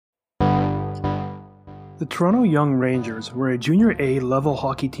The Toronto Young Rangers were a Junior A level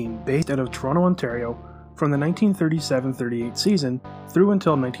hockey team based out of Toronto, Ontario from the 1937-38 season through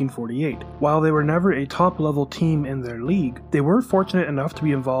until 1948. While they were never a top-level team in their league, they were fortunate enough to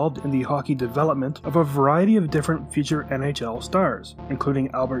be involved in the hockey development of a variety of different future NHL stars, including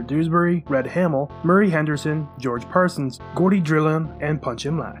Albert Dewsbury, Red Hamill, Murray Henderson, George Parsons, Gordie Drillon, and Punch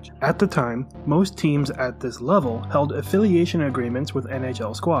Imlach. At the time, most teams at this level held affiliation agreements with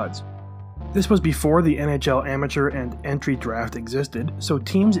NHL squads. This was before the NHL amateur and entry draft existed, so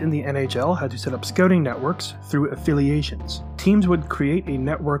teams in the NHL had to set up scouting networks through affiliations. Teams would create a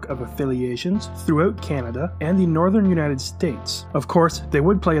network of affiliations throughout Canada and the northern United States. Of course, they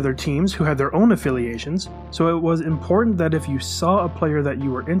would play other teams who had their own affiliations, so it was important that if you saw a player that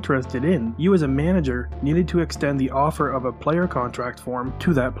you were interested in, you as a manager needed to extend the offer of a player contract form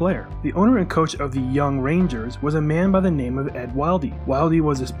to that player. The owner and coach of the Young Rangers was a man by the name of Ed Wildey. Wildey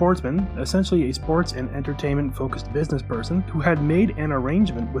was a sportsman, essentially a sports and entertainment focused business person who had made an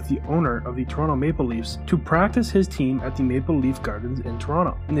arrangement with the owner of the Toronto Maple Leafs to practice his team at the Maple Leaf Gardens in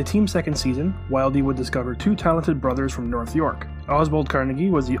Toronto. In the team's second season, Wildey would discover two talented brothers from North York. Oswald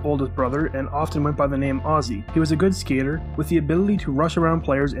Carnegie was the oldest brother and often went by the name Ozzy. He was a good skater with the ability to rush around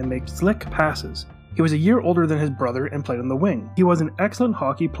players and make slick passes. He was a year older than his brother and played on the wing. He was an excellent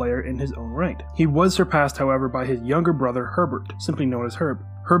hockey player in his own right. He was surpassed, however, by his younger brother Herbert, simply known as Herb.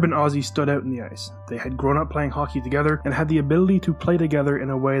 Herb and Ozzy stood out in the ice. They had grown up playing hockey together and had the ability to play together in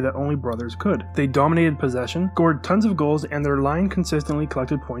a way that only brothers could. They dominated possession, scored tons of goals, and their line consistently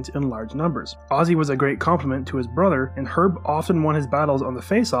collected points in large numbers. Ozzy was a great complement to his brother, and Herb often won his battles on the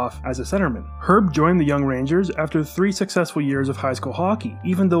face-off as a centerman. Herb joined the Young Rangers after 3 successful years of high school hockey,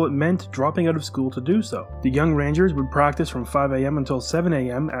 even though it meant dropping out of school to do so. The Young Rangers would practice from 5 a.m. until 7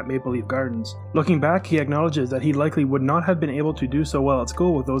 a.m. at Maple Leaf Gardens. Looking back, he acknowledges that he likely would not have been able to do so well at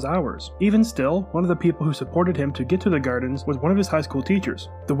school with those hours. Even still, one of the people who supported him to get to the Gardens was one of his high school teachers.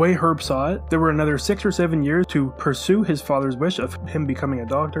 The way Herb saw it, there were another 6 or 7 years to pursue his father's wish of him becoming a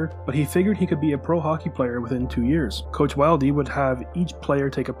doctor, but he figured he could be a pro hockey player within 2 years. Coach Wildey would have each player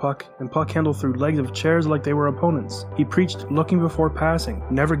take a puck and puck handle through legs of chairs like they were opponents. He preached looking before passing,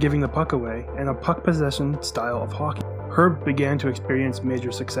 never giving the puck away, and a puck possession style of hockey. Herb began to experience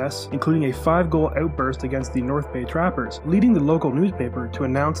major success, including a 5-goal outburst against the North Bay Trappers, leading the local newspaper to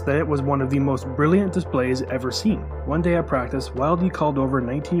announce that it was one of the most brilliant displays ever seen. One day at practice, Wildey called over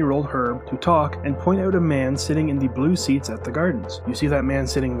 19-year-old Herb to talk and point out a man sitting in the blue seats at the Gardens. You see that man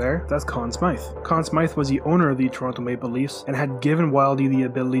sitting there? That's Conn Smythe. Conn Smythe was the owner of the Toronto Maple Leafs and had given Wildey the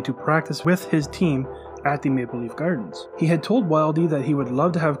ability to practice with his team at the Maple Leaf Gardens. He had told Wildey that he would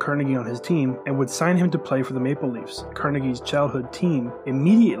love to have Carnegie on his team and would sign him to play for the Maple Leafs, Carnegie's childhood team,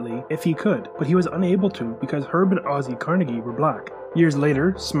 immediately if he could, but he was unable to because Herb and Ozzy Carnegie were black. Years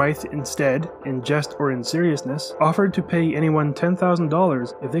later, Smythe instead, in jest or in seriousness, offered to pay anyone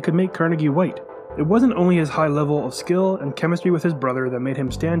 $10,000 if they could make Carnegie white. It wasn't only his high level of skill and chemistry with his brother that made him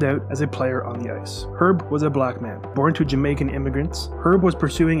stand out as a player on the ice. Herb was a black man. Born to Jamaican immigrants, Herb was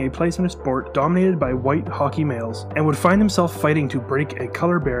pursuing a place in a sport dominated by white hockey males and would find himself fighting to break a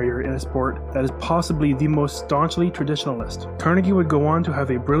color barrier in a sport that is possibly the most staunchly traditionalist. Carnegie would go on to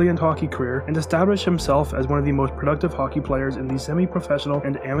have a brilliant hockey career and establish himself as one of the most productive hockey players in the semi-professional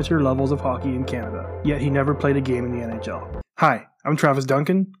and amateur levels of hockey in Canada, yet he never played a game in the NHL. Hi, I'm Travis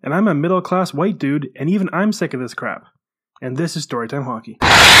Duncan, and I'm a middle-class white dude, and even I'm sick of this crap. And this is Storytime Hockey.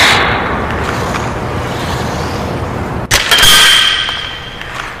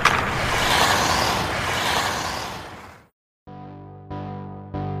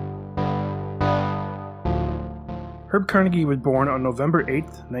 Herb Carnegie was born on November 8,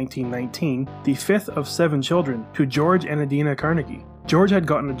 1919, the 5th of 7 children, to George and Adina Carnegie. George had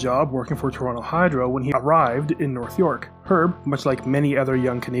gotten a job working for Toronto Hydro when he arrived in North York. Herb, much like many other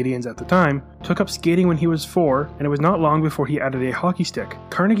young Canadians at the time, took up skating when he was 4, and it was not long before he added a hockey stick.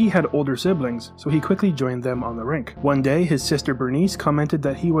 Carnegie had older siblings, so he quickly joined them on the rink. One day, his sister Bernice commented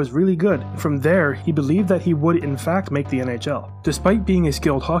that he was really good, and from there, he believed that he would in fact make the NHL. Despite being a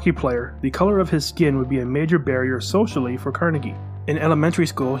skilled hockey player, the color of his skin would be a major barrier socially for Carnegie. In elementary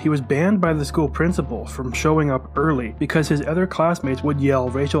school, he was banned by the school principal from showing up early because his other classmates would yell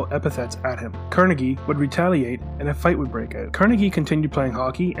racial epithets at him. Carnegie would retaliate and a fight would break out. Carnegie continued playing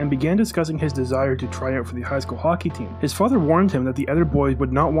hockey and began discussing his desire to try out for the high school hockey team. His father warned him that the other boys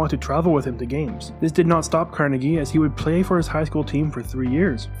would not want to travel with him to games. This did not stop Carnegie as he would play for his high school team for 3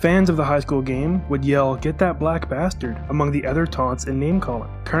 years. Fans of the high school game would yell, "Get that black bastard," among the other taunts and name calling.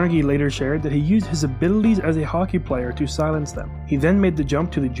 Carnegie later shared that he used his abilities as a hockey player to silence them. He then made the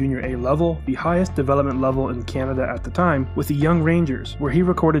jump to the Junior A level, the highest development level in Canada at the time, with the Young Rangers, where he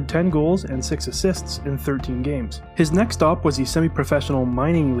recorded 10 goals and 6 assists in 13 games. His next stop was the semi-professional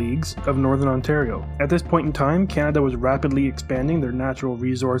mining leagues of Northern Ontario. At this point in time, Canada was rapidly expanding their natural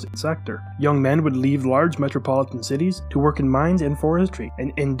resource sector. Young men would leave large metropolitan cities to work in mines and forestry,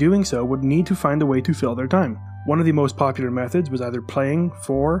 and in doing so would need to find a way to fill their time. One of the most popular methods was either playing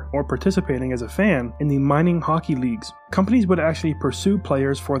for or participating as a fan in the mining hockey leagues. Companies would actually pursue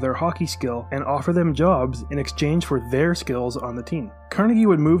players for their hockey skill and offer them jobs in exchange for their skills on the team. Carnegie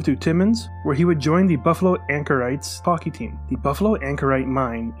would move to Timmins, where he would join the Buffalo Anchorites hockey team. The Buffalo Anchorite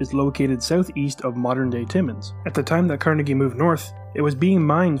mine is located southeast of modern-day Timmins. At the time that Carnegie moved north, it was being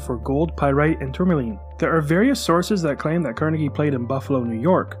mined for gold, pyrite, and tourmaline. There are various sources that claim that Carnegie played in Buffalo, New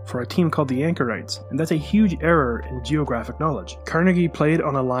York, for a team called the Anchorites, and that's a huge error in geographic knowledge. Carnegie played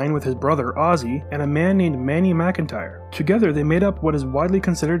on a line with his brother Ozzie and a man named Manny McIntyre. Together, they made up what is widely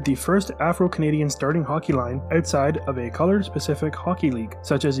considered the first Afro-Canadian starting hockey line outside of a colour-specific hockey league,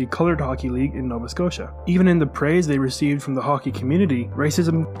 such as the Coloured Hockey League in Nova Scotia. Even in the praise they received from the hockey community,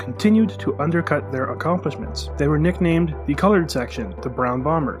 racism continued to undercut their accomplishments. They were nicknamed the Coloured Section, the Brown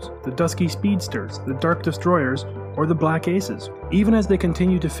Bombers, the Dusky Speedsters, the Dark Destroyers, or the Black Aces. Even as they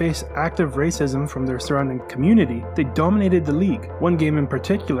continued to face active racism from their surrounding community, they dominated the league. One game in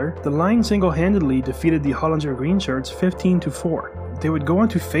particular, the line single-handedly defeated the Hollinger Greenshirts 15-4. They would go on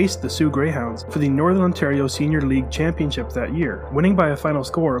to face the Sioux Greyhounds for the Northern Ontario Senior League Championship that year, winning by a final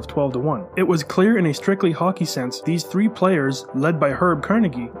score of 12-1. It was clear in a strictly hockey sense these three players, led by Herb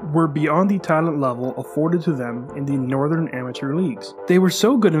Carnegie, were beyond the talent level afforded to them in the Northern Amateur Leagues. They were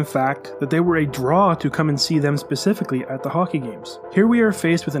so good, in fact, that they were a draw to come and see them specifically at the hockey games. Here we are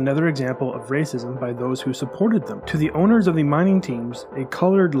faced with another example of racism by those who supported them. To the owners of the mining teams, a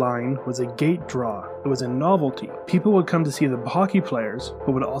colored line was a gate draw. It was a novelty. People would come to see the hockey players,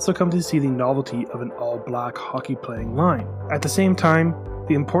 but would also come to see the novelty of an all-black hockey playing line. At the same time,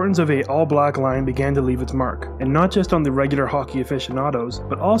 the importance of an all-black line began to leave its mark, and not just on the regular hockey aficionados,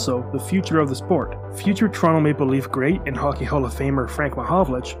 but also the future of the sport. Future Toronto Maple Leaf great and Hockey Hall of Famer Frank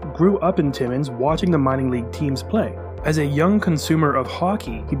Mahovlich grew up in Timmins watching the mining league teams play. As a young consumer of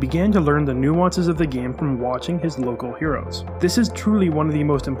hockey, he began to learn the nuances of the game from watching his local heroes. This is truly one of the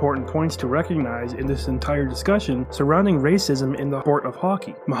most important points to recognize in this entire discussion surrounding racism in the sport of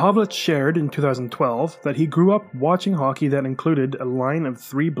hockey. Mahovlich shared in 2012 that he grew up watching hockey that included a line of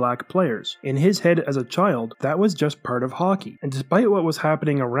 3 black players. In his head as a child, that was just part of hockey. And despite what was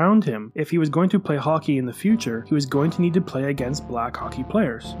happening around him, if he was going to play hockey in the future, he was going to need to play against black hockey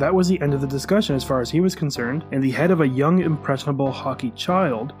players. That was the end of the discussion as far as he was concerned, and the head of a young impressionable hockey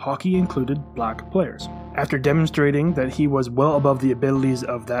child, hockey included black players. After demonstrating that he was well above the abilities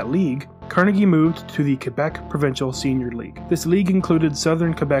of that league, Carnegie moved to the Quebec Provincial Senior League. This league included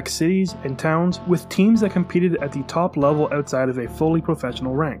southern Quebec cities and towns with teams that competed at the top level outside of a fully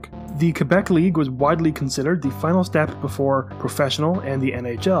professional rank. The Quebec League was widely considered the final step before professional and the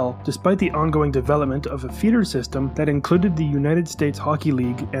NHL, despite the ongoing development of a feeder system that included the United States Hockey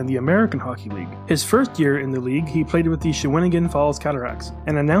League and the American Hockey League. His first year in the league, he played with the Shawinigan Falls Cataracts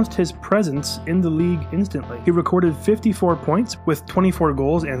and announced his presence in the league instantly. He recorded 54 points with 24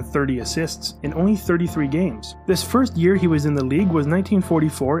 goals and 30 assists in only 33 games. This first year he was in the league was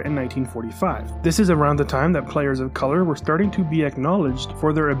 1944 and 1945. This is around the time that players of color were starting to be acknowledged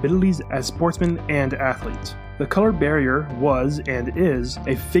for their abilities as sportsmen and athletes. The color barrier was, and is,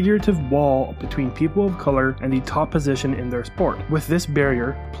 a figurative wall between people of color and the top position in their sport. With this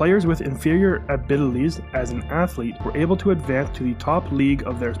barrier, players with inferior abilities as an athlete were able to advance to the top league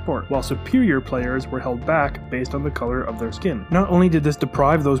of their sport, while superior players were held back based on the color of their skin. Not only did this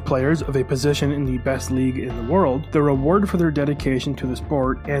deprive those players of a position in the best league in the world, the reward for their dedication to the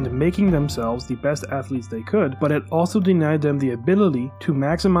sport and making themselves the best athletes they could, but it also denied them the ability to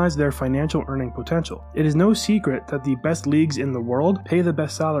maximize their financial earning potential. It is no secret that the best leagues in the world pay the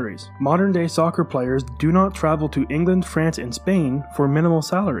best salaries. Modern day soccer players do not travel to England, France, and Spain for minimal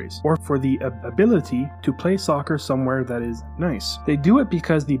salaries, or for the ability to play soccer somewhere that is nice. They do it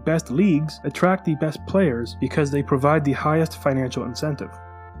because the best leagues attract the best players because they provide the highest financial incentive.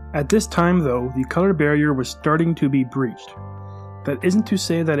 At this time though, the color barrier was starting to be breached. That isn't to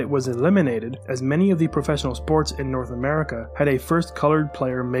say that it was eliminated, as many of the professional sports in North America had a first colored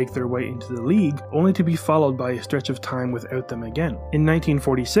player make their way into the league, only to be followed by a stretch of time without them again. In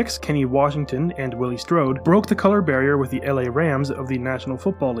 1946, Kenny Washington and Willie Strode broke the color barrier with the LA Rams of the National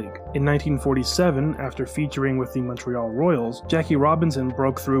Football League. In 1947, after featuring with the Montreal Royals, Jackie Robinson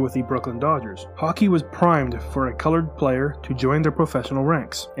broke through with the Brooklyn Dodgers. Hockey was primed for a colored player to join their professional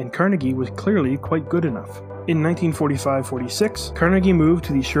ranks, and Carnegie was clearly quite good enough. In 1945-46, Carnegie moved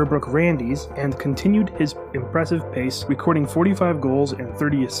to the Sherbrooke Randies and continued his impressive pace, recording 45 goals and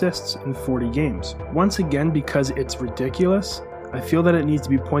 30 assists in 40 games. Once again, because it's ridiculous, I feel that it needs to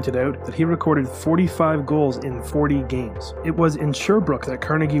be pointed out that he recorded 45 goals in 40 games. It was in Sherbrooke that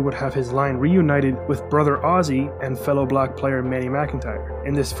Carnegie would have his line reunited with brother Ozzy and fellow black player Manny McIntyre.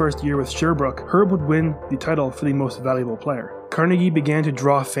 In this first year with Sherbrooke, Herb would win the title for the most valuable player. Carnegie began to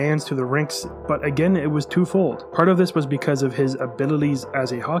draw fans to the rinks, but again it was twofold. Part of this was because of his abilities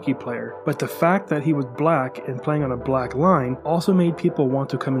as a hockey player, but the fact that he was black and playing on a black line also made people want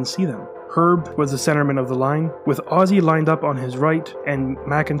to come and see them. Herb was the centerman of the line, with Ozzy lined up on his right and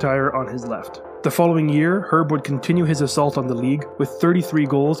McIntyre on his left. The following year, Herb would continue his assault on the league with 33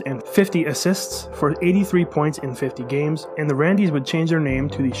 goals and 50 assists for 83 points in 50 games, and the Randies would change their name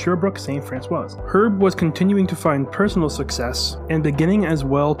to the Sherbrooke St. Francois. Herb was continuing to find personal success and beginning as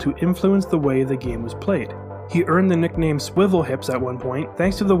well to influence the way the game was played. He earned the nickname Swivel Hips at one point,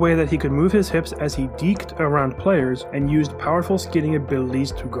 thanks to the way that he could move his hips as he deked around players and used powerful skating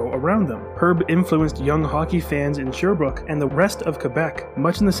abilities to go around them. Herb influenced young hockey fans in Sherbrooke and the rest of Quebec,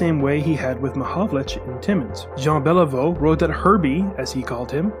 much in the same way he had with Mahovlich in Timmins. Jean Beliveau wrote that Herbie, as he called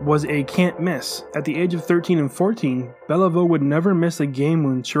him, was a can't miss. At the age of 13 and 14, Beliveau would never miss a game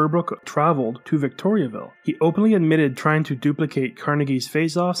when Sherbrooke traveled to Victoriaville. He openly admitted trying to duplicate Carnegie's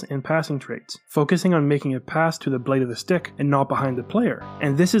face-offs and passing traits, focusing on making a pass to the blade of the stick and not behind the player.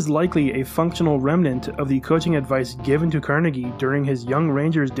 And this is likely a functional remnant of the coaching advice given to Carnegie during his Young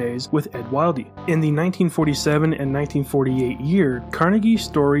Rangers days with Ed Wildey. In the 1947 and 1948 year, Carnegie's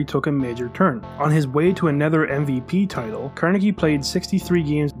story took a major turn. On his way to another MVP title, Carnegie played 63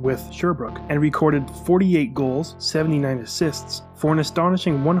 games with Sherbrooke and recorded 48 goals, 79 assists, for an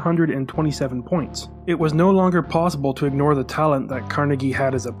astonishing 127 points. It was no longer possible to ignore the talent that Carnegie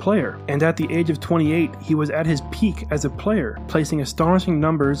had as a player, and at the age of 28, he was at his peak as a player, placing astonishing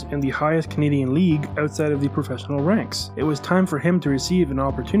numbers in the highest Canadian league outside of the professional ranks. It was time for him to receive an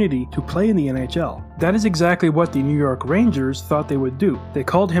opportunity to play in the NHL. That is exactly what the New York Rangers thought they would do. They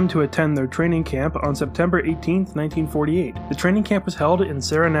called him to attend their training camp on September 18, 1948. The training camp was held in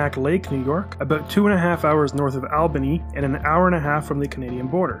Saranac Lake, New York, about 2.5 hours north of Albany and an hour and a half from the Canadian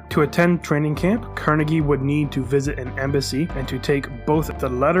border. To attend training camp, Carnegie would need to visit an embassy and to take both the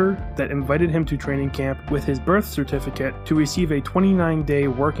letter that invited him to training camp with his birth certificate to receive a 29-day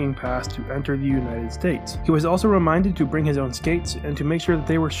working pass to enter the United States. He was also reminded to bring his own skates and to make sure that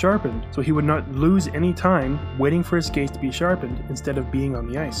they were sharpened so he would not lose any time waiting for his skates to be sharpened instead of being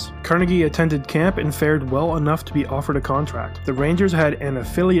on the ice. Carnegie attended camp and fared well enough to be offered a contract. The Rangers had an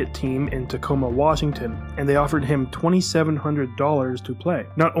affiliate team in Tacoma, Washington, and they offered him $2,700 to play.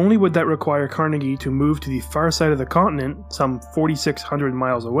 Not only would that require Carnegie to move to the far side of the continent, some 4,600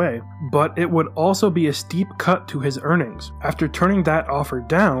 miles away, but it would also be a steep cut to his earnings. After turning that offer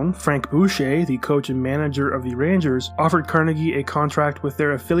down, Frank Boucher, the coach and manager of the Rangers, offered Carnegie a contract with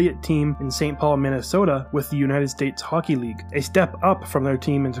their affiliate team in St. Paul, Minnesota with the United States Hockey League, a step up from their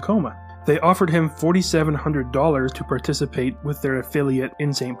team in Tacoma. They offered him $4,700 to participate with their affiliate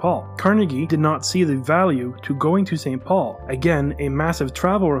in St. Paul. Carnegie did not see the value to going to St. Paul, again a massive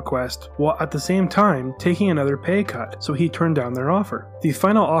travel request, while at the same time taking another pay cut, so he turned down their offer. The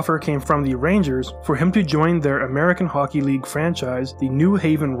final offer came from the Rangers for him to join their American Hockey League franchise, the New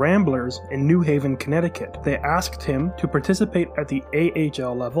Haven Ramblers in New Haven, Connecticut. They asked him to participate at the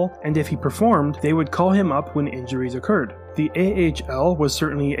AHL level, and if he performed, they would call him up when injuries occurred. The AHL was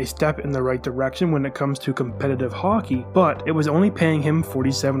certainly a step in the right direction when it comes to competitive hockey, but it was only paying him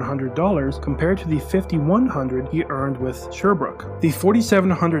 $4,700 compared to the $5,100 he earned with Sherbrooke. The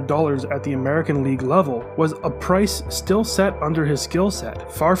 $4,700 at the American League level was a price still set under his skill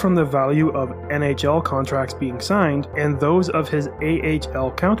set, far from the value of NHL contracts being signed and those of his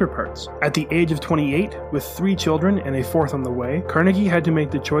AHL counterparts. At the age of 28, with 3 children and a 4th on the way, Carnegie had to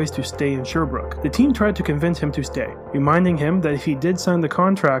make the choice to stay in Sherbrooke. The team tried to convince him to stay, reminding him that if he did sign the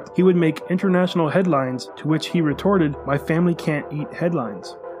contract, he would make international headlines, to which he retorted, "My family can't eat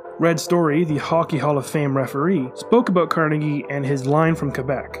headlines." Red Story, the Hockey Hall of Fame referee, spoke about Carnegie and his line from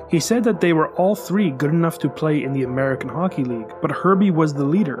Quebec. He said that they were all 3 good enough to play in the American Hockey League, but Herbie was the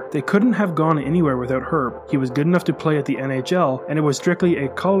leader. They couldn't have gone anywhere without Herb. He was good enough to play at the NHL, and it was strictly a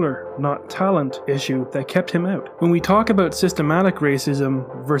color, not talent, issue that kept him out. When we talk about systematic racism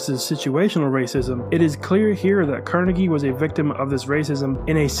versus situational racism, it is clear here that Carnegie was a victim of this racism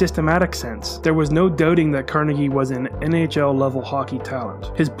in a systematic sense. There was no doubting that Carnegie was an NHL-level hockey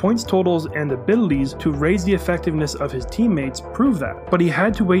talent. His points totals and abilities to raise the effectiveness of his teammates prove that, but he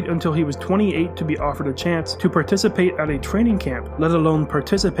had to wait until he was 28 to be offered a chance to participate at a training camp, let alone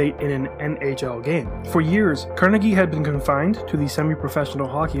participate in an NHL game. For years, Carnegie had been confined to the semi-professional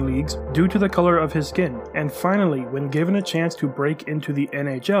hockey leagues due to the color of his skin, and finally, when given a chance to break into the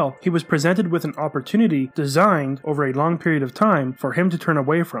NHL, he was presented with an opportunity designed over a long period of time for him to turn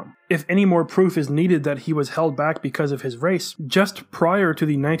away from. If any more proof is needed that he was held back because of his race, just prior to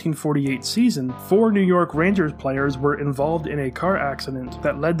the 1948 season, 4 New York Rangers players were involved in a car accident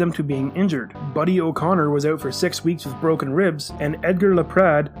that led them to being injured. Buddy O'Connor was out for 6 weeks with broken ribs, and Edgar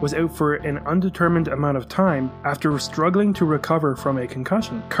Laprade was out for an undetermined amount of time after struggling to recover from a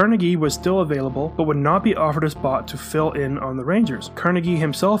concussion. Carnegie was still available, but would not be offered a spot to fill in on the Rangers. Carnegie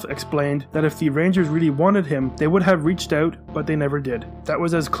himself explained that if the Rangers really wanted him, they would have reached out, but they never did. That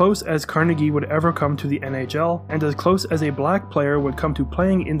was as close as Carnegie would ever come to the NHL, and as close as a black player would come to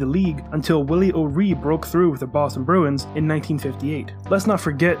playing in the league until Willie O'Ree broke through with the Boston Bruins in 1958. Let's not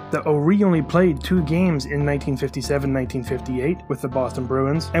forget that O'Ree only played 2 games in 1957-1958 with the Boston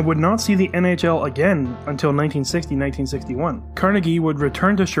Bruins, and would not see the NHL again until 1960-1961. Carnegie would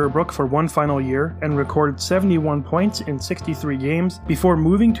return to Sherbrooke for one final year and record 71 points in 63 games before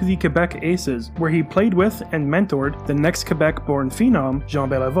moving to the Quebec Aces, where he played with and mentored the next Quebec-born phenom, Jean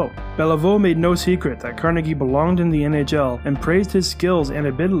Beliveau. Beliveau made no secret that Carnegie belonged in the NHL and praised his skills and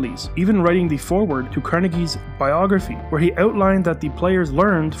abilities, even writing the foreword to Carnegie's biography, where he outlined that the players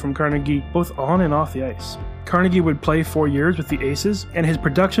learned from Carnegie both on and off the ice. Carnegie would play 4 years with the Aces, and his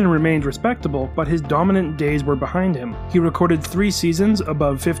production remained respectable, but his dominant days were behind him. He recorded 3 seasons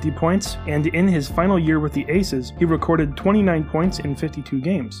above 50 points, and in his final year with the Aces, he recorded 29 points in 52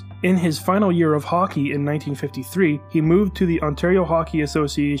 games. In his final year of hockey in 1953, he moved to the Ontario Hockey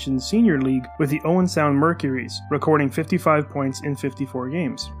Association's Senior League with the Owen Sound Mercuries, recording 55 points in 54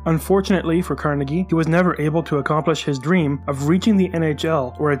 games. Unfortunately for Carnegie, he was never able to accomplish his dream of reaching the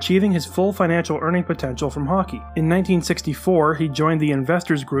NHL or achieving his full financial earning potential from hockey. In 1964, he joined the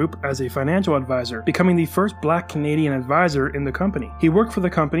Investors Group as a financial advisor, becoming the first black Canadian advisor in the company. He worked for the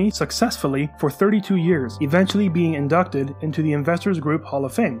company successfully for 32 years, eventually being inducted into the Investors Group Hall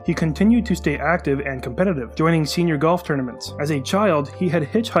of Fame. He continued to stay active and competitive, joining senior golf tournaments. As a child, he had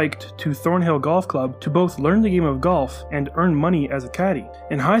hitchhiked to Thornhill Golf Club to both learn the game of golf and earn money as a caddy.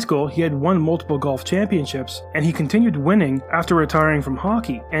 In high school, he had won multiple golf championships, and he continued winning after retiring from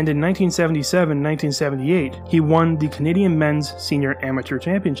hockey, and in 1977-1978, he won the Canadian Men's Senior Amateur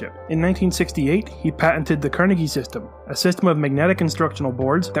Championship. In 1968, he patented the Carnegie System, a system of magnetic instructional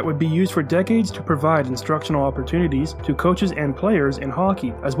boards that would be used for decades to provide instructional opportunities to coaches and players in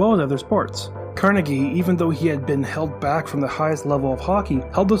hockey, as well as other sports. Carnegie, even though he had been held back from the highest level of hockey,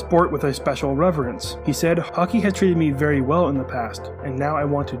 held the sport with a special reverence. He said, "Hockey has treated me very well in the past, and now I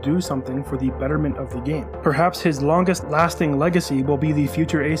want to do something for the betterment of the game." Perhaps his longest lasting legacy will be the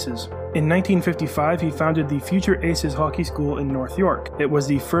Future Aces. In 1955, he founded the Future Aces Hockey School in North York. It was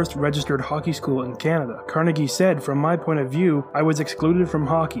the first registered hockey school in Canada. Carnegie said, "From my point of view, I was excluded from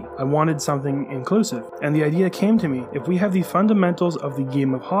hockey. I wanted something inclusive. And the idea came to me, if we have the fundamentals of the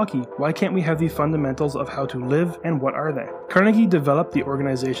game of hockey, why can't we have the fundamentals of how to live, and what are they?" Carnegie developed the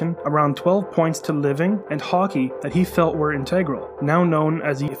organization around 12 points to living and hockey that he felt were integral, now known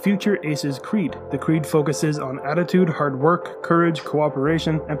as the Future Aces Creed. The creed focuses on attitude, hard work, courage,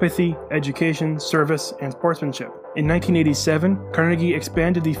 cooperation, empathy, education, service, and sportsmanship. In 1987, Carnegie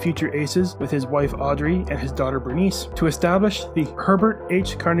expanded the Future Aces with his wife Audrey and his daughter Bernice to establish the Herbert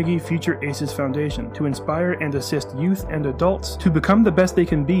H. Carnegie Future Aces Foundation to inspire and assist youth and adults to become the best they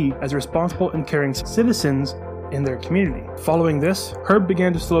can be as responsible and caring citizens in their community. Following this, Herb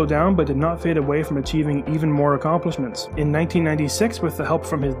began to slow down but did not fade away from achieving even more accomplishments. In 1996, with the help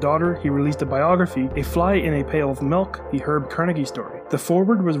from his daughter, he released a biography, A Fly in a Pail of Milk, The Herb Carnegie Story. The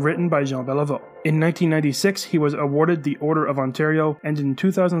foreword was written by Jean Beliveau. In 1996, he was awarded the Order of Ontario, and in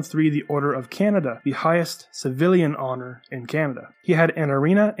 2003, the Order of Canada, the highest civilian honor in Canada. He had an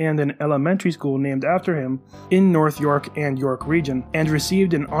arena and an elementary school named after him in North York and York region, and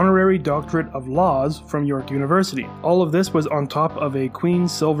received an honorary doctorate of laws from York University. All of this was on top of a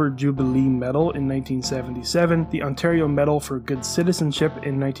Queen's Silver Jubilee Medal in 1977, the Ontario Medal for Good Citizenship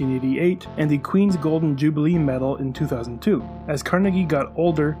in 1988, and the Queen's Golden Jubilee Medal in 2002. As Carnegie got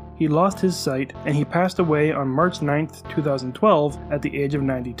older, he lost his sight, and he passed away on March 9, 2012 at the age of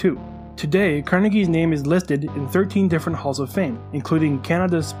 92. Today, Carnegie's name is listed in 13 different Halls of Fame, including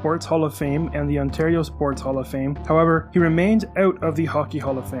Canada's Sports Hall of Fame and the Ontario Sports Hall of Fame. However, he remains out of the Hockey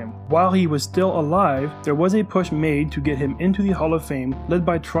Hall of Fame. While he was still alive, there was a push made to get him into the Hall of Fame, led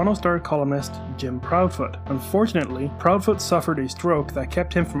by Toronto Star columnist Jim Proudfoot. Unfortunately, Proudfoot suffered a stroke that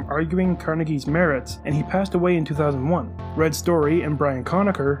kept him from arguing Carnegie's merits, and he passed away in 2001. Red Story and Brian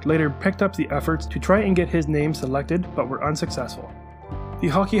Conacher later picked up the efforts to try and get his name selected, but were unsuccessful. The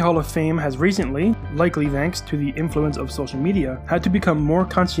Hockey Hall of Fame has recently, likely thanks to the influence of social media, had to become more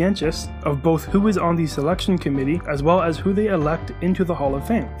conscientious of both who is on the selection committee as well as who they elect into the Hall of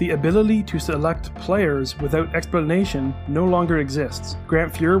Fame. The ability to select players without explanation no longer exists.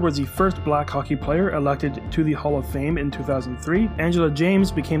 Grant Fuhr was the first black hockey player elected to the Hall of Fame in 2003. Angela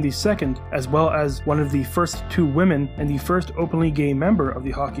James became the second, as well as one of the first 2 women and the first openly gay member of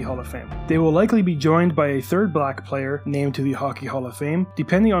the Hockey Hall of Fame. They will likely be joined by a third black player named to the Hockey Hall of Fame,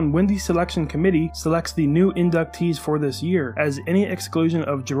 depending on when the selection committee selects the new inductees for this year, as any exclusion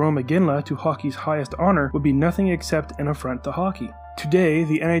of Jerome McGinley to hockey's highest honor would be nothing except an affront to hockey. Today,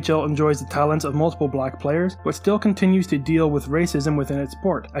 the NHL enjoys the talents of multiple black players, but still continues to deal with racism within its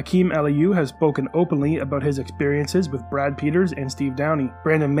sport. Akeem Aliyu has spoken openly about his experiences with Brad Peters and Steve Downey.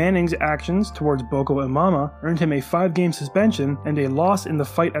 Brandon Manning's actions towards Boko Imama earned him a 5-game suspension and a loss in the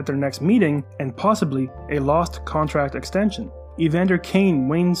fight at their next meeting, and possibly a lost contract extension. Evander Kane,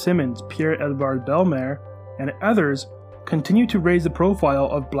 Wayne Simmons, Pierre-Edouard Bellemare, and others continue to raise the profile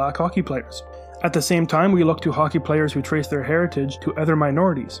of black hockey players. At the same time, we look to hockey players who trace their heritage to other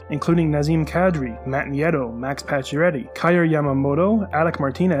minorities, including Nazem Kadri, Matt Nieto, Max Pacioretty, Kyer Yamamoto, Alec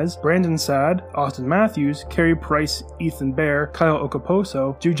Martinez, Brandon Saad, Austin Matthews, Carey Price, Ethan Bear, Kyle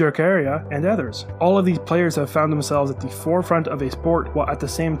Okaposo, Jujhar Khaira, and others. All of these players have found themselves at the forefront of a sport, while at the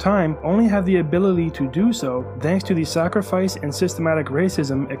same time only have the ability to do so thanks to the sacrifice and systematic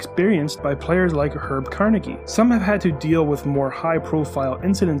racism experienced by players like Herb Carnegie. Some have had to deal with more high-profile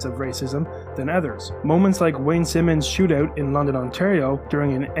incidents of racism than others. Moments like Wayne Simmons' shootout in London, Ontario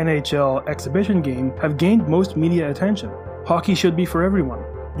during an NHL exhibition game have gained most media attention. Hockey should be for everyone.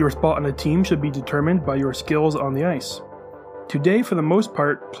 Your spot on a team should be determined by your skills on the ice. Today, for the most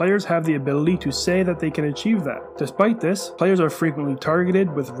part, players have the ability to say that they can achieve that. Despite this, players are frequently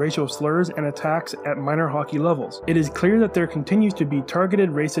targeted with racial slurs and attacks at minor hockey levels. It is clear that there continues to be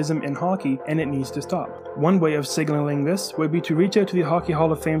targeted racism in hockey, and it needs to stop. One way of signaling this would be to reach out to the Hockey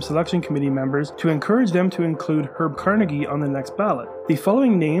Hall of Fame selection committee members to encourage them to include Herb Carnegie on the next ballot. The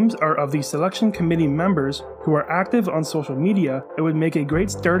following names are of the selection committee members who are active on social media and would make a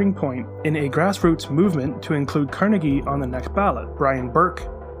great starting point in a grassroots movement to include Carnegie on the next ballot. Brian Burke,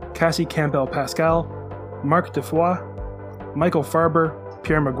 Cassie Campbell-Pascal, Mark Defoe, Michael Farber,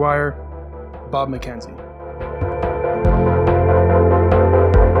 Pierre Maguire, Bob McKenzie.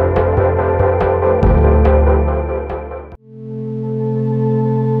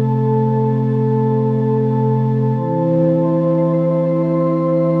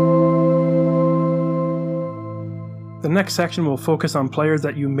 The next section will focus on players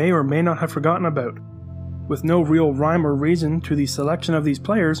that you may or may not have forgotten about. With no real rhyme or reason to the selection of these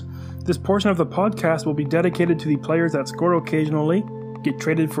players, this portion of the podcast will be dedicated to the players that score occasionally, get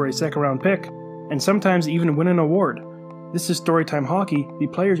traded for a second-round pick, and sometimes even win an award. This is Storytime Hockey, the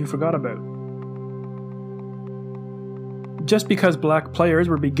players you forgot about. Just because black players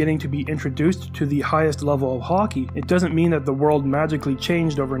were beginning to be introduced to the highest level of hockey, it doesn't mean that the world magically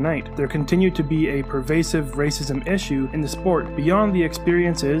changed overnight. There continued to be a pervasive racism issue in the sport beyond the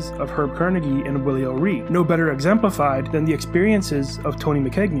experiences of Herb Carnegie and Willie O'Ree, no better exemplified than the experiences of Tony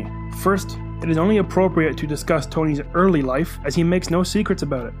McKegney. First, it is only appropriate to discuss Tony's early life, as he makes no secrets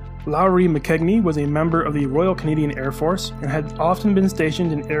about it. Lowry McKegney was a member of the Royal Canadian Air Force and had often been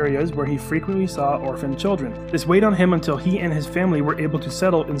stationed in areas where he frequently saw orphaned children. This weighed on him until he and his family were able to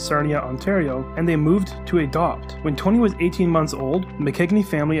settle in Sarnia, Ontario, and they moved to adopt. When Tony was 18 months old, the McKegney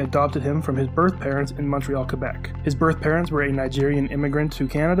family adopted him from his birth parents in Montreal, Quebec. His birth parents were a Nigerian immigrant to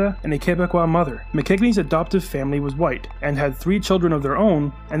Canada and a Quebecois mother. McKegney's adoptive family was white and had 3 children of their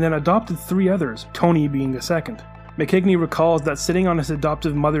own, and then adopted 3 others, Tony being the second. McKegney recalls that sitting on his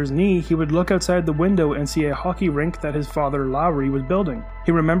adoptive mother's knee, he would look outside the window and see a hockey rink that his father Lowry was building.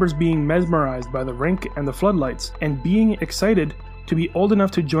 He remembers being mesmerized by the rink and the floodlights, and being excited to be old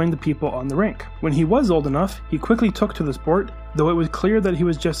enough to join the people on the rink. When he was old enough, he quickly took to the sport though it was clear that he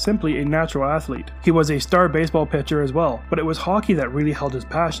was just simply a natural athlete. He was a star baseball pitcher as well, but it was hockey that really held his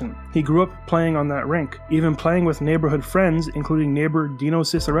passion. He grew up playing on that rink, even playing with neighborhood friends, including neighbor Dino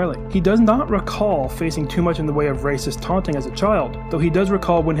Cicerelli. He does not recall facing too much in the way of racist taunting as a child, though he does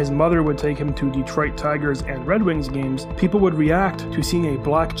recall when his mother would take him to Detroit Tigers and Red Wings games, people would react to seeing a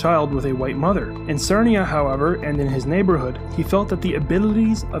black child with a white mother. In Sarnia, however, and in his neighborhood, he felt that the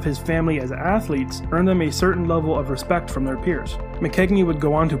abilities of his family as athletes earned them a certain level of respect from their peers. McKegney would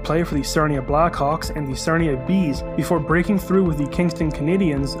go on to play for the Sarnia Blackhawks and the Sarnia Bees before breaking through with the Kingston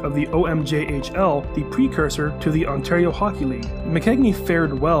Canadians of the OMJHL, the precursor to the Ontario Hockey League. McKegney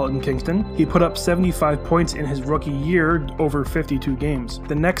fared well in Kingston. He put up 75 points in his rookie year over 52 games.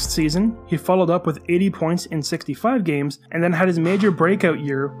 The next season, he followed up with 80 points in 65 games and then had his major breakout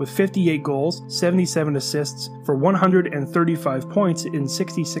year with 58 goals, 77 assists for 135 points in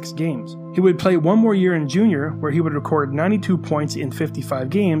 66 games. He would play one more year in junior where he would record 92 points in 55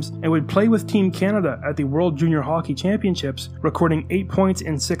 games and would play with Team Canada at the World Junior Hockey Championships, recording 8 points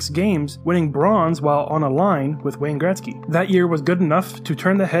in 6 games, winning bronze while on a line with Wayne Gretzky. That year was good enough to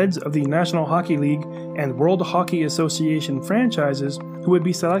turn the heads of the National Hockey League and World Hockey Association franchises who would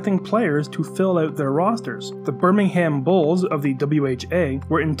be selecting players to fill out their rosters. The Birmingham Bulls of the WHA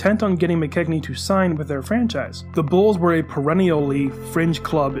were intent on getting McKegney to sign with their franchise. The Bulls were a perennially fringe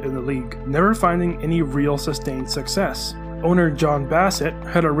club in the league, never finding any real sustained success. Owner John Bassett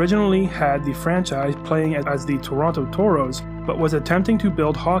had originally had the franchise playing as the Toronto Toros, but was attempting to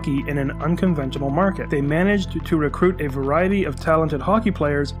build hockey in an unconventional market. They managed to recruit a variety of talented hockey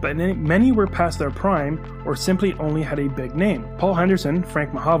players, but many were past their prime or simply only had a big name. Paul Henderson,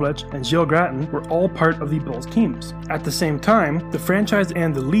 Frank Mahovlich, and Gilles Gratton were all part of the Bulls teams. At the same time, the franchise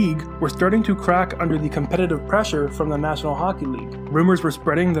and the league were starting to crack under the competitive pressure from the National Hockey League. Rumors were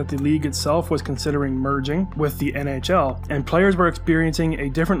spreading that the league itself was considering merging with the NHL, and players were experiencing a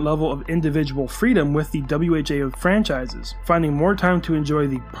different level of individual freedom with the WHA franchises, finding more time to enjoy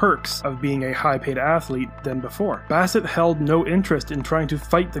the perks of being a high-paid athlete than before. Bassett held no interest in trying to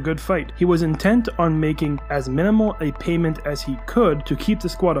fight the good fight. He was intent on making as minimal a payment as he could to keep the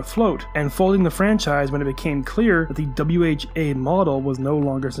squad afloat, and folding the franchise when it became clear that the WHA model was no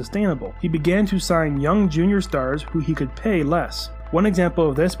longer sustainable. He began to sign young junior stars who he could pay less. One example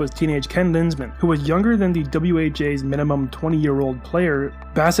of this was teenage Ken Lindsman, who was younger than the WHA's minimum 20-year-old player.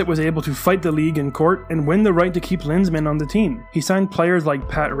 Bassett was able to fight the league in court and win the right to keep Lindsman on the team. He signed players like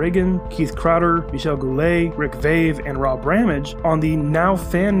Pat Regan, Keith Crowder, Michel Goulet, Rick Vave, and Rob Ramage on the now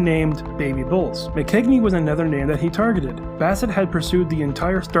fan-named Baby Bulls. McKegney was another name that he targeted. Bassett had pursued the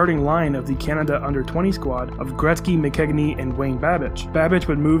entire starting line of the Canada Under-20 squad of Gretzky, McKegney, and Wayne Babbage. Babbage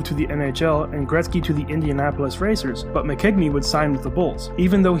would move to the NHL and Gretzky to the Indianapolis Racers, but McKegney would sign with the Bulls.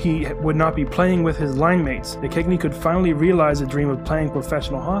 Even though he would not be playing with his line mates, McKegney could finally realize the dream of playing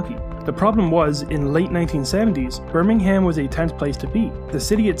professional hockey. The problem was, in late 1970s, Birmingham was a tense place to be. The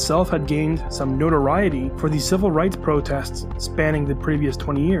city itself had gained some notoriety for the civil rights protests spanning the previous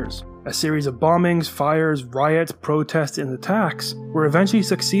 20 years. A series of bombings, fires, riots, protests, and attacks were eventually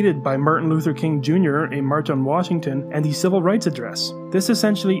succeeded by Martin Luther King Jr., a March on Washington, and the Civil Rights Address. This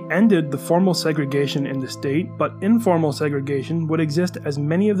essentially ended the formal segregation in the state, but informal segregation would exist as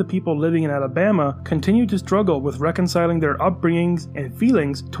many of the people living in Alabama continued to struggle with reconciling their upbringings and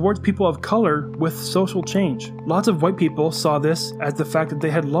feelings towards people of color with social change. Lots of white people saw this as the fact that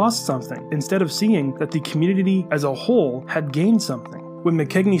they had lost something, instead of seeing that the community as a whole had gained something. When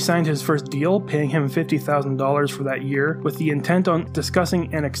McKegney signed his first deal, paying him $50,000 for that year, with the intent on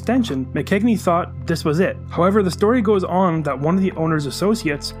discussing an extension, McKegney thought this was it. However, the story goes on that one of the owner's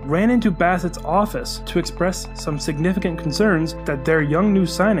associates ran into Bassett's office to express some significant concerns that their young new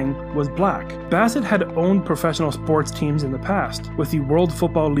signing was black. Bassett had owned professional sports teams in the past, with the World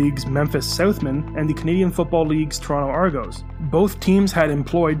Football League's Memphis Southmen and the Canadian Football League's Toronto Argos. Both teams had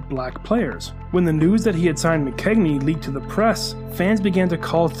employed black players. When the news that he had signed McKegney leaked to the press, fans began to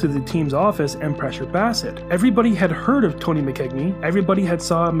call to the team's office and pressure Bassett. Everybody had heard of Tony McKegney, everybody had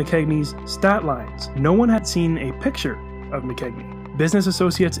saw McKegney's stat lines. No one had seen a picture of McKegney. Business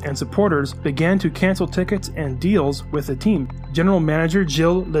associates and supporters began to cancel tickets and deals with the team. General manager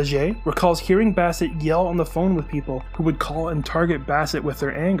Gilles Leger recalls hearing Bassett yell on the phone with people who would call and target Bassett with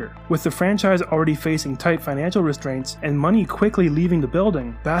their anger. With the franchise already facing tight financial restraints and money quickly leaving the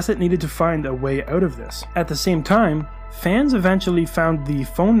building, Bassett needed to find a way out of this. At the same time, Fans eventually found the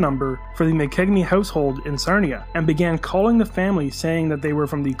phone number for the McKegney household in Sarnia and began calling the family saying that they were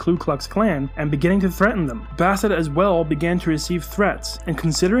from the Ku Klux Klan and beginning to threaten them. Bassett as well began to receive threats, and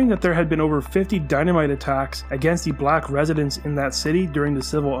considering that there had been over 50 dynamite attacks against the black residents in that city during the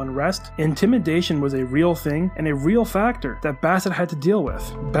civil unrest, intimidation was a real thing and a real factor that Bassett had to deal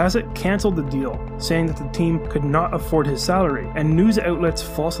with. Bassett cancelled the deal, saying that the team could not afford his salary, and news outlets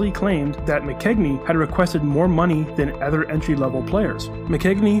falsely claimed that McKegney had requested more money than other entry-level players.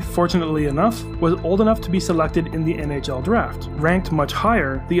 McKegney, fortunately enough, was old enough to be selected in the NHL draft. Ranked much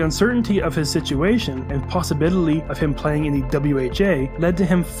higher, the uncertainty of his situation and possibility of him playing in the WHA led to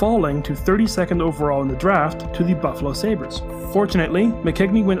him falling to 32nd overall in the draft to the Buffalo Sabres. Fortunately,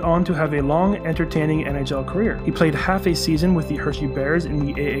 McKegney went on to have a long, entertaining NHL career. He played half a season with the Hershey Bears in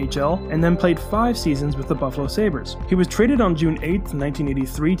the AHL and then played 5 seasons with the Buffalo Sabres. He was traded on June 8,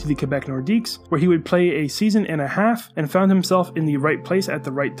 1983 to the Quebec Nordiques, where he would play a season and a half and found himself in the right place at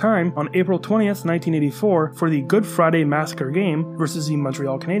the right time on April 20th, 1984 for the Good Friday Massacre game versus the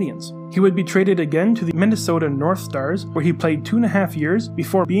Montreal Canadiens. He would be traded again to the Minnesota North Stars, where he played 2.5 years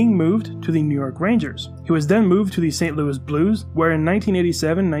before being moved to the New York Rangers. He was then moved to the St. Louis Blues, where in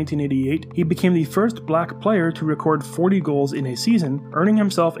 1987-1988 he became the first black player to record 40 goals in a season, earning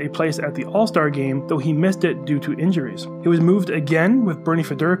himself a place at the All-Star game, though he missed it due to injuries. He was moved again with Bernie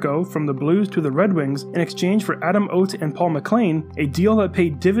Federko from the Blues to the Red Wings in exchange for Adam Oates and Paul McLean, a deal that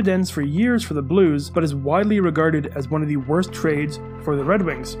paid dividends for years for the Blues, but is widely regarded as one of the worst trades for the Red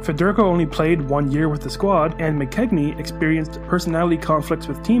Wings. Federko only played 1 year with the squad, and McKegney experienced personality conflicts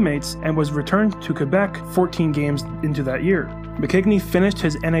with teammates and was returned to Quebec 14 games into that year. McKegney finished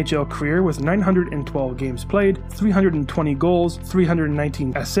his NHL career with 912 games played, 320 goals,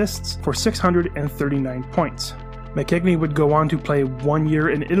 319 assists for 639 points. McKegney would go on to play 1 year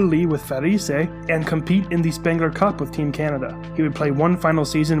in Italy with Varese and compete in the Spengler Cup with Team Canada. He would play one final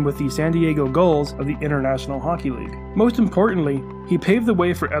season with the San Diego Gulls of the International Hockey League. Most importantly, he paved the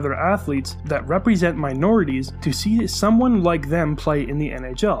way for other athletes that represent minorities to see someone like them play in the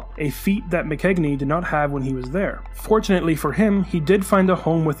NHL, a feat that McKegney did not have when he was there. Fortunately for him, he did find a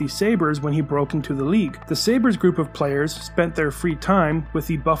home with the Sabres when he broke into the league. The Sabres group of players spent their free time with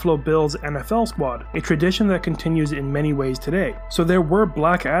the Buffalo Bills NFL squad, a tradition that continues in many ways today. So there were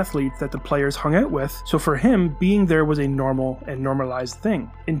black athletes that the players hung out with, so for him, being there was a normal and normalized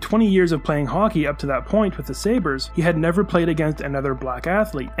thing. In 20 years of playing hockey up to that point with the Sabres, he had never played against another black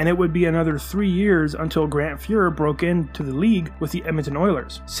athlete, and it would be another 3 years until Grant Fuhr broke into the league with the Edmonton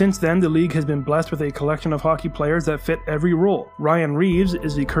Oilers. Since then, the league has been blessed with a collection of hockey players that fit every role. Ryan Reeves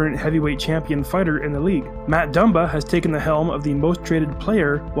is the current heavyweight champion fighter in the league. Matt Dumba has taken the helm of the most traded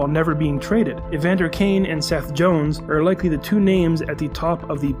player while never being traded. Evander Kane and Seth Jones are likely the 2 names at the top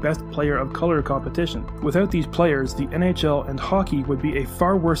of the best player of color competition. Without these players, the NHL and hockey would be a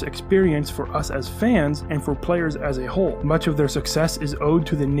far worse experience for us as fans and for players as a whole. Much of their success is owed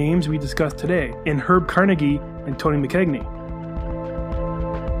to the names we discussed today in Herb Carnegie and Tony McKegney.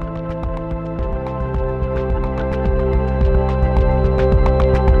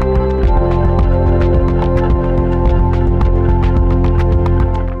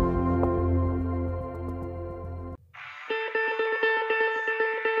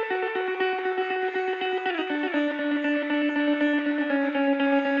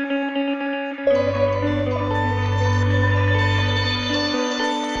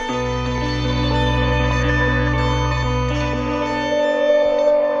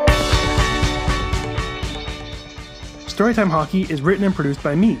 Storytime Hockey is written and produced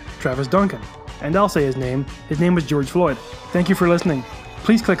by me, Travis Duncan, and I'll say his name was George Floyd. Thank you for listening.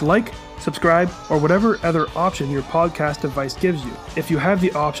 Please click like, subscribe, or whatever other option your podcast device gives you. If you have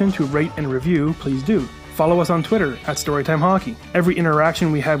the option to rate and review, please do. Follow us on Twitter at Storytime Hockey. Every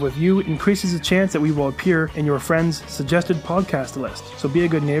interaction we have with you increases the chance that we will appear in your friend's suggested podcast list, so be a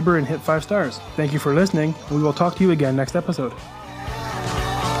good neighbor and hit 5 stars. Thank you for listening, and we will talk to you again next episode.